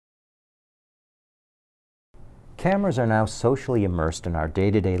Cameras are now socially immersed in our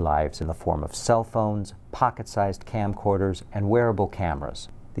day-to-day lives in the form of cell phones, pocket-sized camcorders, and wearable cameras.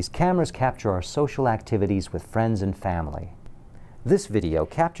 These cameras capture our social activities with friends and family. This video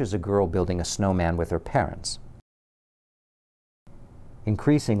captures a girl building a snowman with her parents.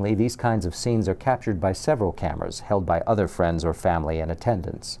 Increasingly, these kinds of scenes are captured by several cameras held by other friends or family in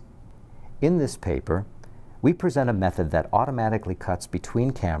attendance. In this paper, we present a method that automatically cuts between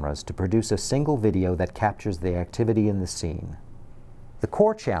cameras to produce a single video that captures the activity in the scene. The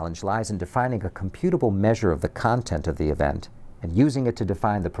core challenge lies in defining a computable measure of the content of the event and using it to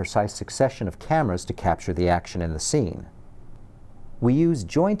define the precise succession of cameras to capture the action in the scene. We use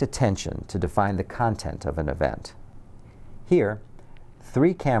joint attention to define the content of an event. Here,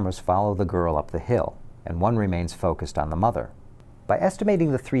 3 cameras follow the girl up the hill, and 1 remains focused on the mother. By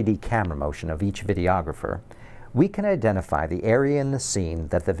estimating the 3D camera motion of each videographer, we can identify the area in the scene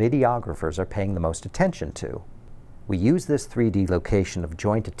that the videographers are paying the most attention to. We use this 3D location of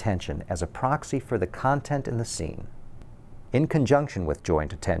joint attention as a proxy for the content in the scene. In conjunction with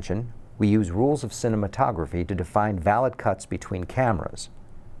joint attention, we use rules of cinematography to define valid cuts between cameras.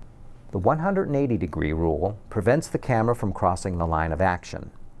 The 180-degree rule prevents the camera from crossing the line of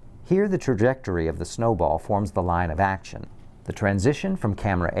action. Here, the trajectory of the snowball forms the line of action. The transition from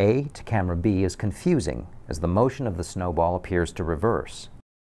camera A to camera B is confusing, as the motion of the snowball appears to reverse.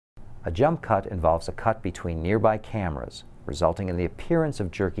 A jump cut involves a cut between nearby cameras, resulting in the appearance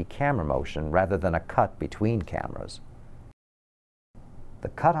of jerky camera motion rather than a cut between cameras. The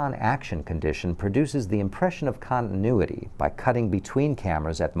cut-on action condition produces the impression of continuity by cutting between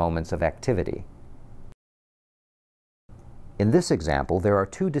cameras at moments of activity. In this example, there are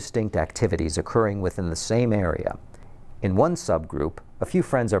 2 distinct activities occurring within the same area. In one subgroup, a few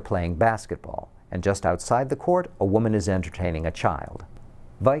friends are playing basketball, and just outside the court, a woman is entertaining a child.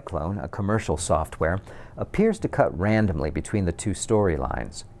 Viclone, a commercial software, appears to cut randomly between the 2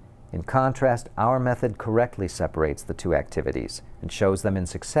 storylines. In contrast, our method correctly separates the 2 activities and shows them in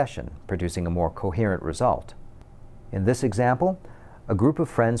succession, producing a more coherent result. In this example, a group of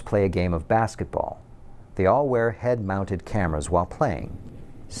friends play a game of basketball. They all wear head-mounted cameras while playing.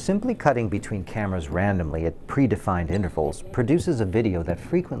 Simply cutting between cameras randomly at predefined intervals produces a video that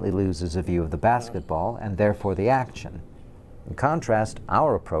frequently loses a view of the basketball and therefore the action. In contrast,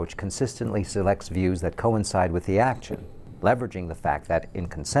 our approach consistently selects views that coincide with the action, leveraging the fact that, in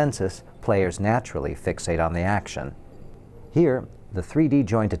consensus, players naturally fixate on the action. Here, the 3D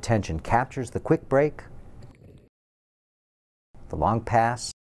joint attention captures the quick break, the long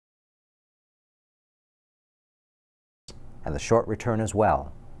pass, and the short return as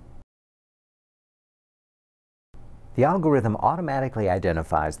well. The algorithm automatically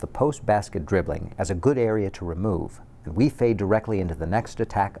identifies the post-basket dribbling as a good area to remove, and we fade directly into the next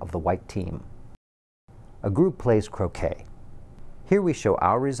attack of the white team. A group plays croquet. Here we show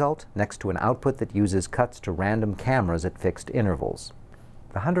our result next to an output that uses cuts to random cameras at fixed intervals.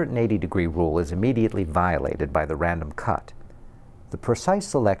 The 180-degree rule is immediately violated by the random cut. The precise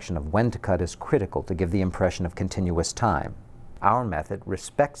selection of when to cut is critical to give the impression of continuous time. Our method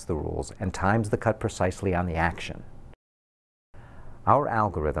respects the rules and times the cut precisely on the action. Our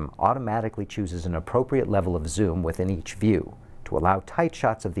algorithm automatically chooses an appropriate level of zoom within each view to allow tight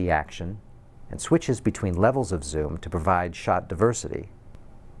shots of the action and switches between levels of zoom to provide shot diversity.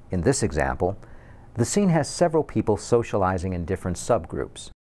 In this example, the scene has several people socializing in different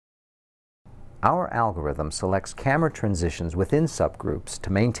subgroups. Our algorithm selects camera transitions within subgroups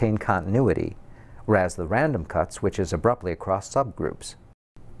to maintain continuity, whereas the random cut switches abruptly across subgroups.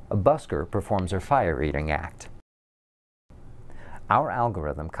 A busker performs her fire-eating act. Our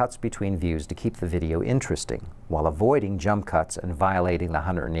algorithm cuts between views to keep the video interesting, while avoiding jump cuts and violating the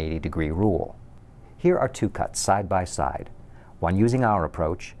 180-degree rule. Here are 2 cuts side by side, one using our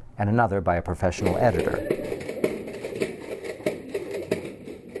approach and another by a professional editor.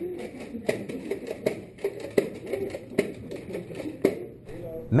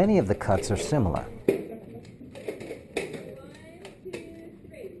 Many of the cuts are similar.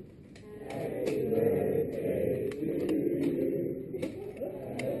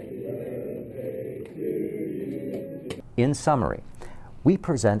 In summary, we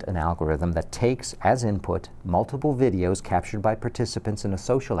present an algorithm that takes as input multiple videos captured by participants in a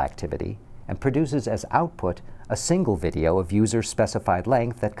social activity and produces as output a single video of user-specified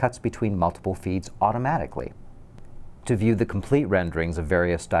length that cuts between multiple feeds automatically. To view the complete renderings of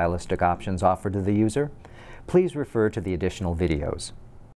various stylistic options offered to the user, please refer to the additional videos.